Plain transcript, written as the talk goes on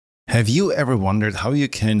Have you ever wondered how you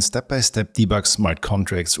can step-by-step debug smart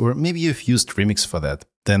contracts, or maybe you've used Remix for that?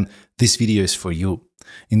 Then this video is for you.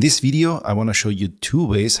 In this video, I want to show you two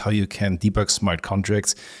ways how you can debug smart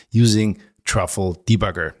contracts using Truffle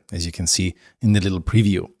Debugger, as you can see in the little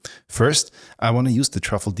preview. First, I want to use the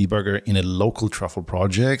Truffle Debugger in a local Truffle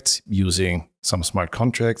project using some smart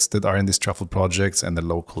contracts that are in this Truffle projects and the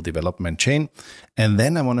local development chain. And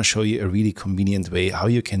then I want to show you a really convenient way how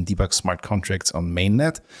you can debug smart contracts on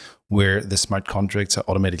Mainnet, where the smart contracts are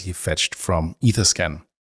automatically fetched from Etherscan.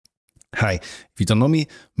 Hi, if you don't know me,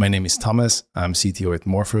 my name is Thomas. I'm CTO at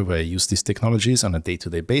Morpher, where I use these technologies on a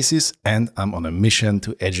day-to-day basis, and I'm on a mission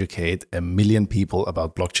to educate 1 million people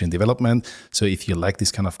about blockchain development. So if you like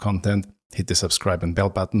this kind of content, hit the subscribe and bell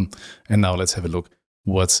button. And now let's have a look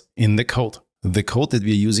what's in the code. The code that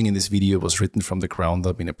we're using in this video was written from the ground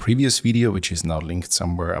up in a previous video, which is now linked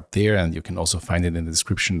somewhere up there. And you can also find it in the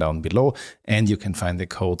description down below. And you can find the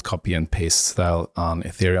code copy and paste style on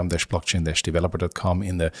Ethereum-Blockchain-Developer.com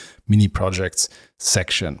in the mini projects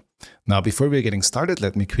section. Now, before we're getting started,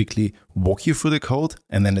 let me quickly walk you through the code,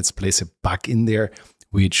 and then let's place a bug in there,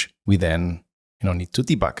 which we then need to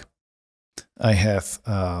debug. I have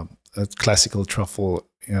a classical Truffle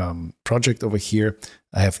project over here.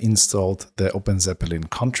 I have installed the OpenZeppelin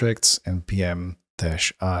contracts,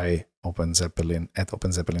 npm-i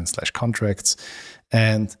openzeppelin/contracts,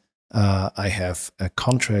 and I have a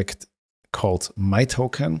contract called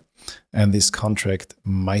myToken, and this contract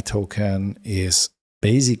myToken is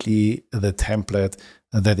basically the template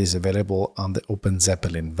that is available on the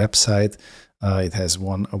OpenZeppelin website. It has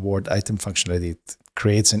one award item functionality. It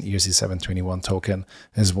creates an ERC721 token,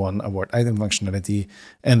 has one award item functionality,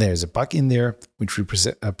 and there's a bug in there, which we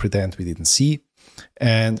pretend we didn't see.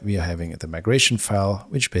 And we are having the migration file,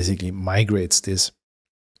 which basically migrates this.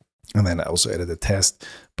 And then I also added a test,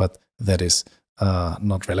 but that is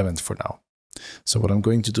not relevant for now. So what I'm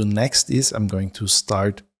going to do next is I'm going to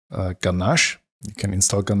start Ganache. You can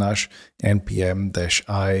install Ganache,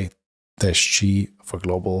 npm-i-g for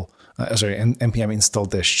global, npm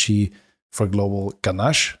install-g for global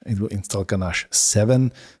Ganache. It will install Ganache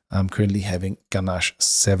 7. I'm currently having Ganache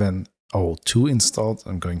 7.02 installed.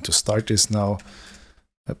 I'm going to start this now.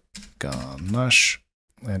 Ganache,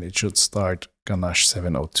 and it should start Ganache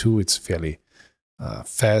 7.02. It's fairly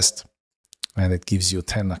fast, and it gives you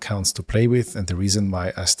 10 accounts to play with. And the reason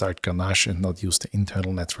why I start Ganache and not use the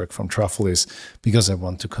internal network from Truffle is because I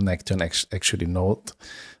want to connect to an actually node,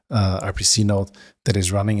 RPC node that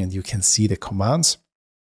is running, and you can see the commands.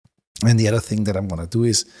 And the other thing that I'm going to do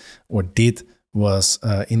is, or did, was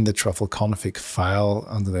in the Truffle config file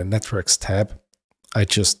under the networks tab, I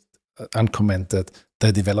just uncommented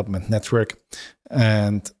the development network.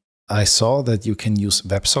 And I saw that you can use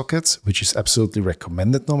Websockets, which is absolutely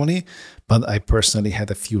recommended normally, but I personally had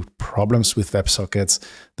a few problems with Websockets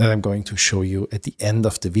that I'm going to show you at the end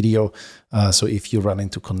of the video. So if you run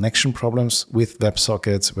into connection problems with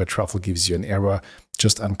Websockets where Truffle gives you an error,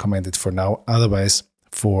 just uncomment it for now. Otherwise,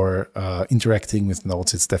 for interacting with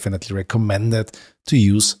nodes, it's definitely recommended to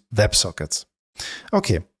use WebSockets.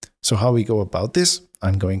 Okay, so how we go about this?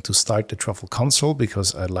 I'm going to start the Truffle console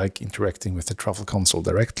because I like interacting with the Truffle console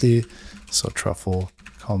directly. So Truffle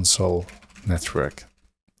console network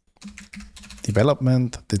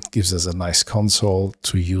development, that gives us a nice console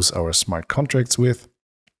to use our smart contracts with.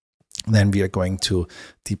 Then we are going to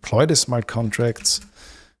deploy the smart contracts,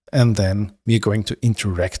 and then we are going to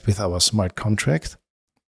interact with our smart contract.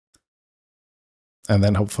 And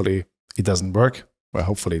then hopefully it doesn't work. Well,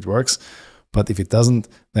 hopefully it works. But if it doesn't,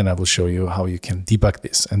 then I will show you how you can debug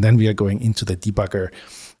this. And then we are going into the debugger,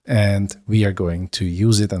 and we are going to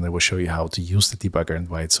use it. And I will show you how to use the debugger and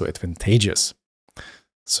why it's so advantageous.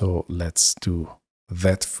 So let's do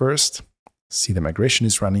that first. See, the migration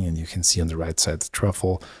is running, and you can see on the right side,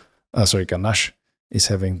 Ganache is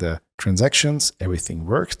having the transactions. Everything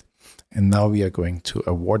worked. And now we are going to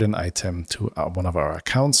award an item to one of our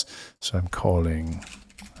accounts. So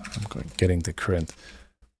getting the current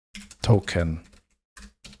token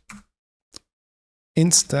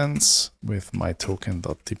instance with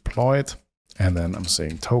myToken.deployed. And then I'm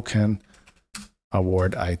saying token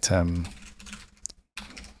award item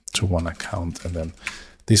to one account. And then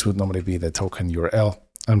this would normally be the token URL.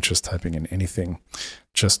 I'm just typing in anything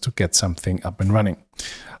just to get something up and running.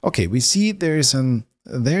 Okay, we see there's an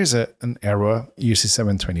error,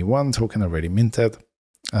 ERC721 token already minted.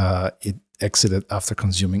 It exited after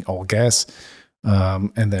consuming all gas.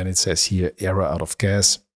 And then it says here error out of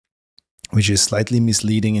gas, which is slightly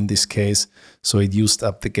misleading in this case. So it used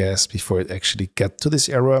up the gas before it actually got to this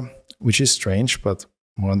error, which is strange, but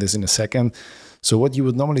More on this in a second. So what you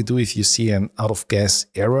would normally do if you see an out of gas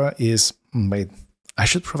error is, wait, I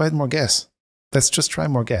should provide more gas. Let's just try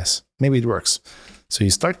more gas. Maybe it works. So you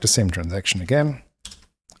start the same transaction again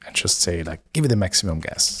and just say like, give it the maximum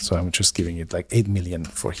gas. So I'm just giving it like 8 million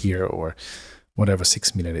for here or whatever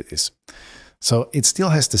 6 million it is. So it still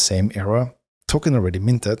has the same error. Token already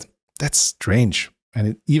minted. That's strange. And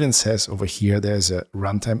it even says over here, there's a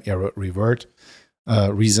runtime error revert.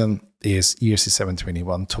 Reason is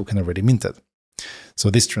ERC721 token already minted. So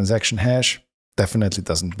this transaction hash definitely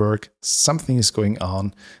doesn't work. Something is going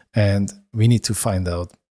on and we need to find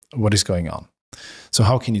out what is going on. So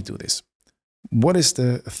how can you do this? What is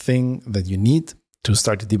the thing that you need to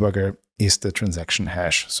start the debugger is the transaction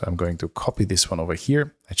hash. So I'm going to copy this one over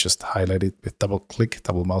here. I just highlight it with double click,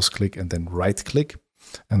 double mouse click, and then right click.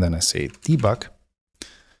 And then I say debug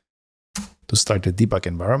to start the debug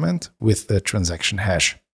environment with the transaction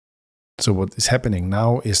hash. So what is happening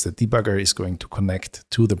now is the debugger is going to connect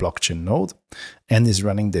to the blockchain node and is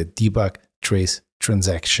running the debug trace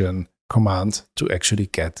transaction command to actually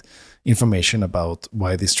get information about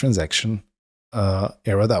why this transaction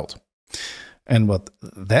errored out. And what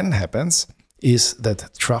then happens is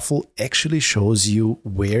that Truffle actually shows you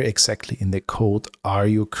where exactly in the code are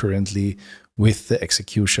you currently with the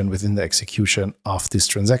execution, within the execution of this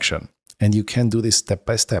transaction. And you can do this step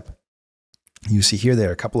by step. You see here, there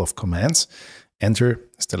are a couple of commands. Enter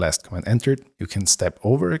is the last command entered. You can step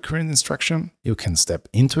over a current instruction. You can step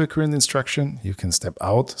into a current instruction. You can step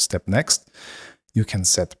out, step next. You can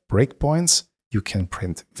set breakpoints. You can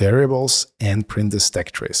print variables and print the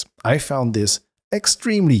stack trace. I found this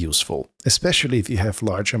extremely useful, especially if you have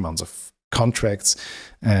large amounts of contracts.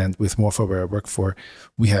 And with Morpho, where I work for,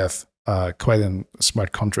 we have quite a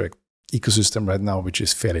smart contract ecosystem right now, which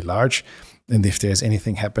is fairly large. And if there's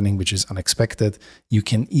anything happening which is unexpected, you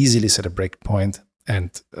can easily set a breakpoint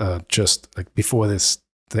and just like before the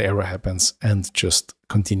error happens and just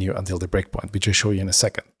continue until the breakpoint, which I'll show you in a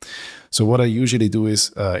second. So what I usually do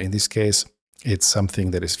is, in this case, it's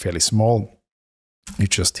something that is fairly small. You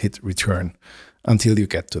just hit return until you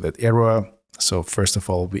get to that error. So first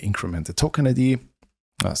of all, we increment the token ID.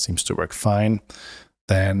 Seems to work fine.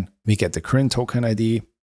 Then we get the current token ID.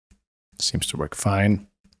 Seems to work fine.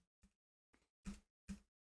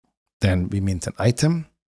 Then we mint an item.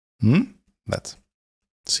 Let's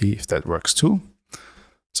see if that works too.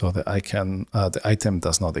 So the item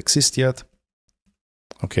does not exist yet.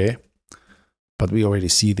 Okay. But we already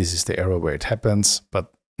see this is the error where it happens,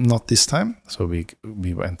 but not this time. So we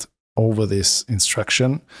went over this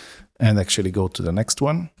instruction and actually go to the next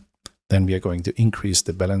one. Then we are going to increase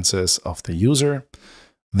the balances of the user.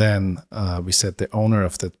 Then we set the owner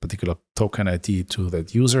of that particular token ID to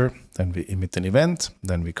that user. Then we emit an event.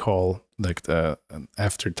 Then we call like the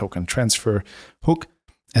after token transfer hook.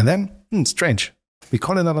 And then, strange, we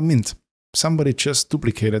call another mint. Somebody just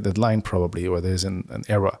duplicated that line probably, or there's an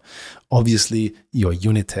error. Obviously, your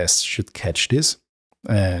unit tests should catch this.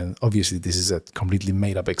 And obviously, this is a completely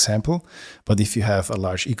made up example. But if you have a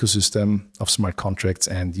large ecosystem of smart contracts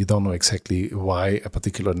and you don't know exactly why a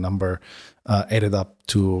particular number added up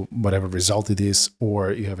to whatever result it is,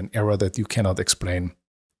 or you have an error that you cannot explain,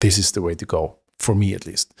 this is the way to go, for me at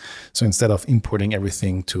least. So instead of importing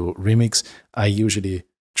everything to Remix, I usually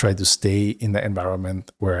try to stay in the environment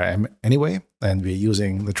where I am anyway. And we're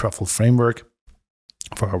using the Truffle framework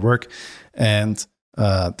for our work. And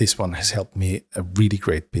this one has helped me a really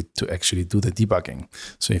great bit to actually do the debugging.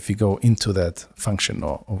 So if you go into that function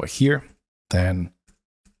over here, then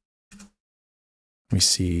we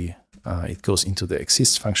see it goes into the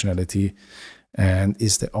exist functionality and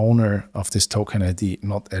is the owner of this token ID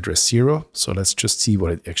not address 0. So let's just see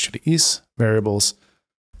what it actually is. Variables.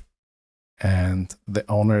 And the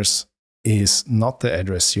owners is not the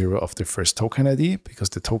address 0 of the first token ID, because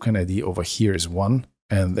the token ID over here is 1.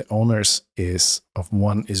 And the owners is of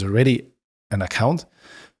 1 is already an account.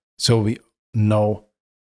 So we know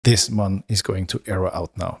this one is going to error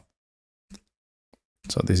out now.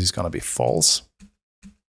 So this is going to be false.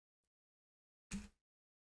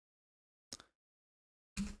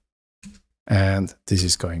 And this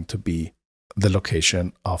is going to be the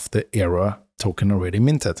location of the error token already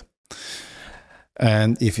minted.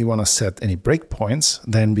 And if you want to set any breakpoints,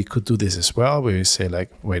 then we could do this as well, where you say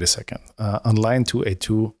like, wait a second, on line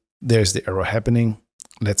 282, there's the error happening.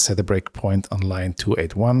 Let's set a breakpoint on line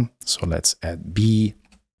 281. So let's add B,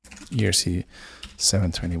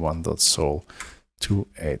 ERC721.sol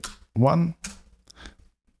 281.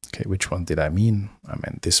 Okay, which one did I mean? I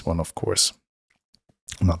meant this one, of course,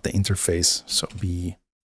 not the interface. So B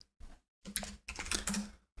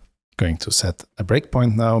going to set a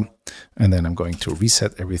breakpoint now, and then I'm going to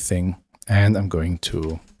reset everything, and I'm going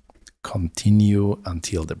to continue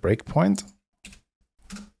until the breakpoint.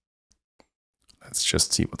 Let's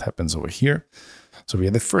just see what happens over here. So we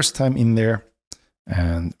had the first time in there,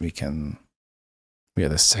 and we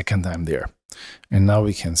had the second time there. And now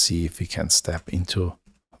we can see if we can step into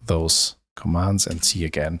those commands and see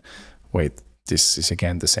again, wait, this is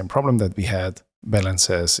again the same problem that we had.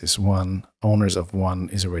 Balances is 1, owners of 1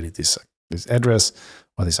 is already this address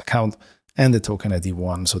or this account, and the token ID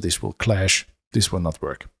 1, so this will clash, this will not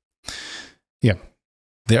work. Yeah,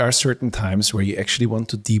 there are certain times where you actually want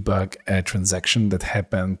to debug a transaction that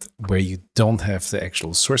happened where you don't have the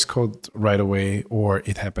actual source code right away, or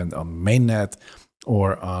it happened on Mainnet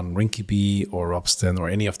or on Rinkeby or Robston or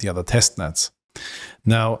any of the other testnets.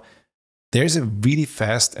 Now, there's a really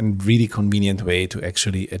fast and really convenient way to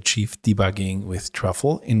actually achieve debugging with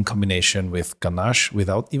Truffle in combination with Ganache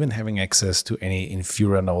without even having access to any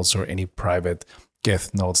Infura nodes or any private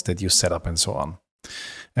Geth nodes that you set up and so on.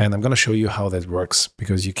 And I'm going to show you how that works,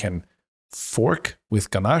 because you can fork with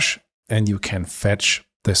Ganache and you can fetch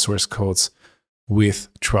the source codes with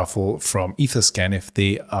Truffle from Etherscan if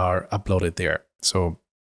they are uploaded there. So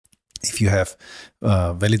if you have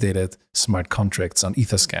validated smart contracts on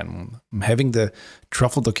Etherscan, I'm having the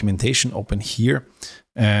Truffle documentation open here.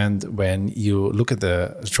 And when you look at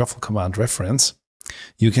the Truffle command reference,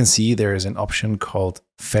 you can see there is an option called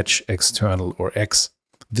Fetch External or X.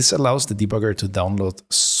 This allows the debugger to download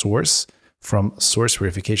source from source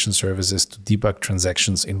verification services to debug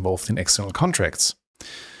transactions involved in external contracts.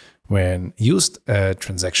 When used, a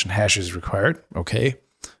transaction hash is required, okay,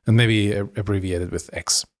 and maybe abbreviated with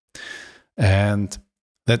X. And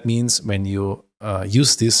that means when you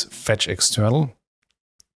use this fetch external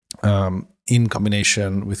in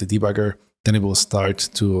combination with the debugger, then it will start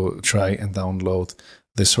to try and download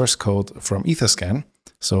the source code from Etherscan.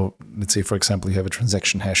 So let's say, for example, you have a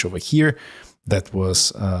transaction hash over here that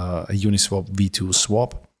was a Uniswap v2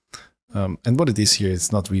 swap. And what it is here,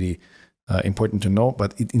 it's not really important to know,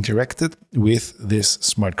 but it interacted with this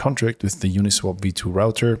smart contract with the Uniswap v2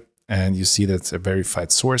 router. And you see that's a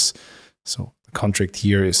verified source. So the contract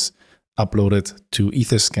here is uploaded to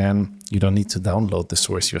Etherscan. You don't need to download the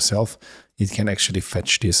source yourself. It can actually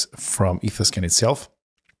fetch this from Etherscan itself.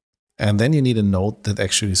 And then you need a node that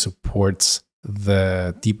actually supports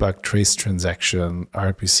the debug trace transaction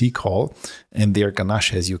RPC call. And there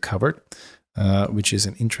Ganache has you covered, which is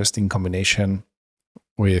an interesting combination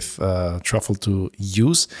with Truffle to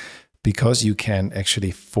use, because you can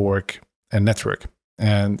actually fork a network.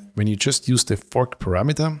 And when you just use the fork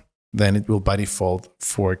parameter, then it will by default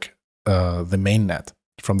fork the mainnet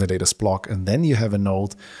from the latest block. And then you have a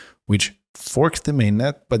node which forked the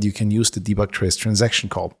mainnet, but you can use the debug trace transaction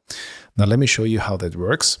call. Now let me show you how that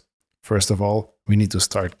works. First of all, we need to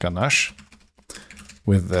start Ganache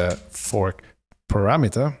with the fork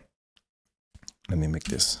parameter. Let me make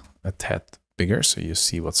this a tad bigger so you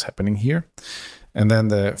see what's happening here. And then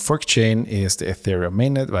the fork chain is the Ethereum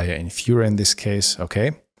mainnet via Infura in this case,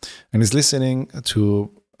 okay? And it's listening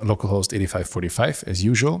to localhost 8545 as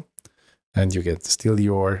usual. And you get still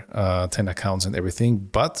your 10 accounts and everything.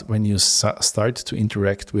 But when you start to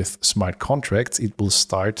interact with smart contracts, it will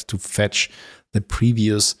start to fetch the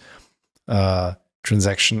previous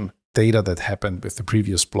transaction data that happened with the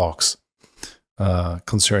previous blocks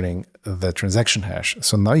concerning the transaction hash.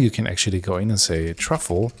 So now you can actually go in and say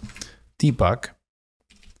Truffle debug,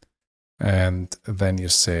 and then you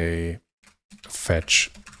say fetch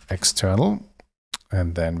external,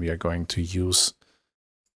 and then we are going to use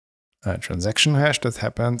a transaction hash that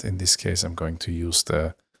happened. In this case, I'm going to use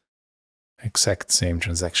the exact same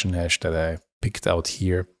transaction hash that I picked out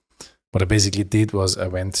here. What I basically did was I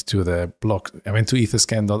went to the block, I went to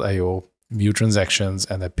etherscan.io, view transactions,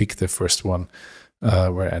 and I picked the first one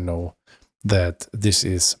where I know that this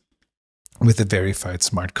is with a verified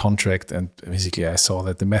smart contract. And basically I saw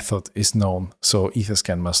that the method is known. So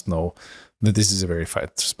Etherscan must know that this is a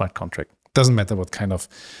verified smart contract. Doesn't matter what kind of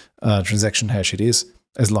transaction hash it is,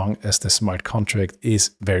 as long as the smart contract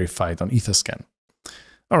is verified on Etherscan.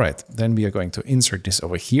 All right, then we are going to insert this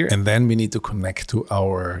over here, and then we need to connect to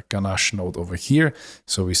our Ganache node over here.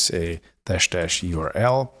 So we say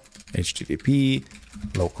 --URL, HTTP,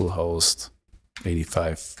 localhost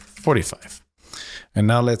 8545. And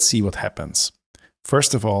now let's see what happens.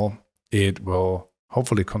 First of all, it will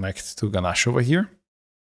hopefully connect to Ganache over here.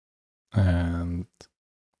 And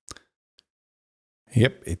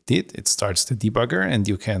yep, it did. It starts the debugger, and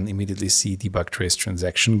you can immediately see debug trace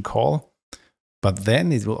transaction call. But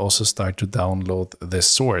then it will also start to download the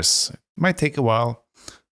source. It might take a while.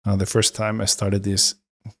 The first time I started this,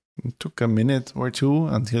 It took a minute or two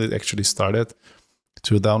until it actually started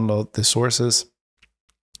to download the sources,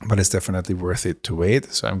 but it's definitely worth it to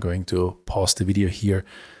wait. So I'm going to pause the video here,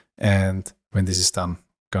 and when this is done,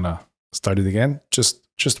 gonna start it again. Just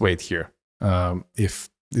wait here. If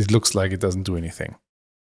it looks like it doesn't do anything.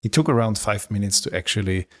 It took around 5 minutes to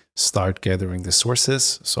actually start gathering the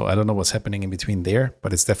sources. So I don't know what's happening in between there,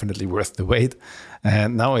 but it's definitely worth the wait.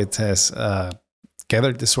 And now it has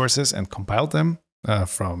gathered the sources and compiled them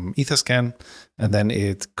from Etherscan. And then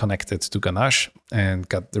it connected to Ganache and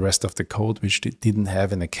got the rest of the code, which it didn't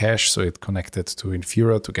have in a cache. So it connected to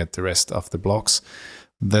Infura to get the rest of the blocks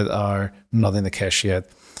that are not in the cache yet.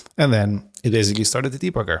 And then it basically started the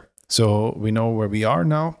debugger. So we know where we are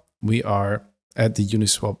now. We are at the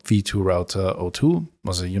Uniswap v2 router 02,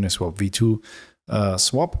 was a Uniswap v2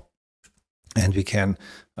 swap. And we can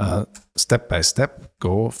step by step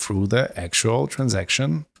go through the actual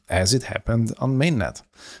transaction as it happened on Mainnet.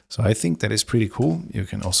 So I think that is pretty cool. You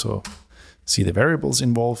can also see the variables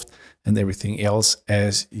involved and everything else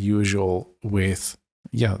as usual with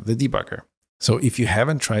the debugger. So if you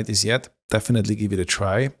haven't tried this yet, definitely give it a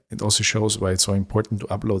try. It also shows why it's so important to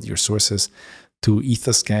upload your sources to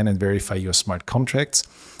Etherscan and verify your smart contracts.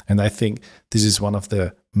 And I think this is one of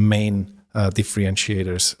the main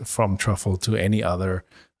differentiators from Truffle to any other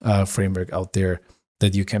framework out there,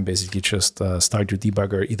 that you can basically just start your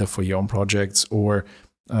debugger either for your own projects or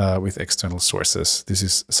with external sources. This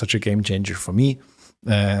is such a game changer for me.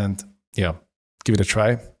 And yeah, give it a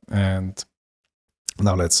try. And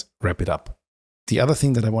now let's wrap it up. The other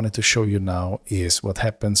thing that I wanted to show you now is what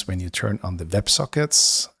happens when you turn on the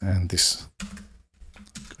Websockets. And this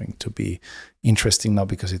is going to be interesting now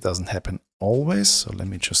because it doesn't happen always. So let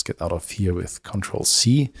me just get out of here with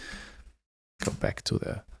Control-C. Go back to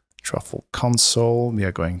the Truffle console. We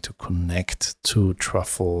are going to connect to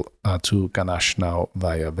Truffle, to Ganache now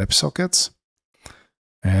via WebSockets.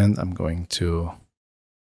 And I'm going to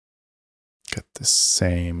get the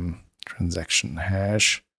same transaction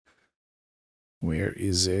hash. Where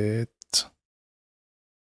is it?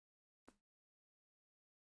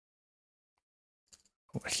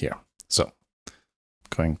 Over here. So I'm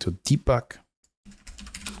going to debug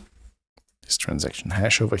this transaction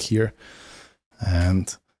hash over here.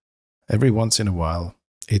 And every once in a while,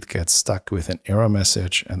 it gets stuck with an error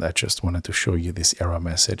message. And I just wanted to show you this error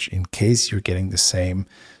message. In case you're getting the same,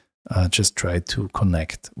 just try to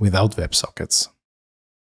connect without WebSockets.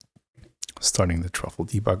 Starting the Truffle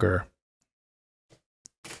Debugger.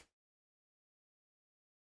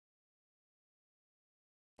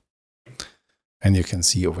 And you can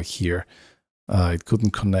see over here, it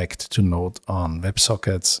couldn't connect to Node on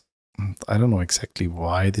WebSockets. I don't know exactly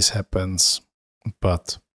why this happens,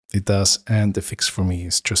 but it does. And the fix for me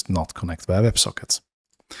is just not connect via WebSockets.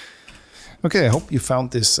 Okay, I hope you found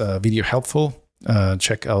this video helpful.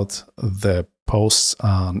 Check out the posts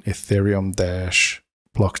on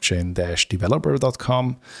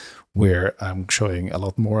Ethereum-Blockchain-Developer.com, where I'm showing a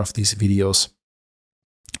lot more of these videos.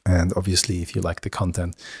 And obviously, if you like the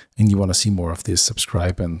content and you want to see more of this,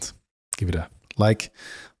 subscribe and give it a like.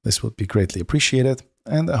 This would be greatly appreciated.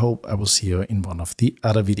 And I hope I will see you in one of the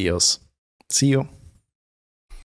other videos. See you.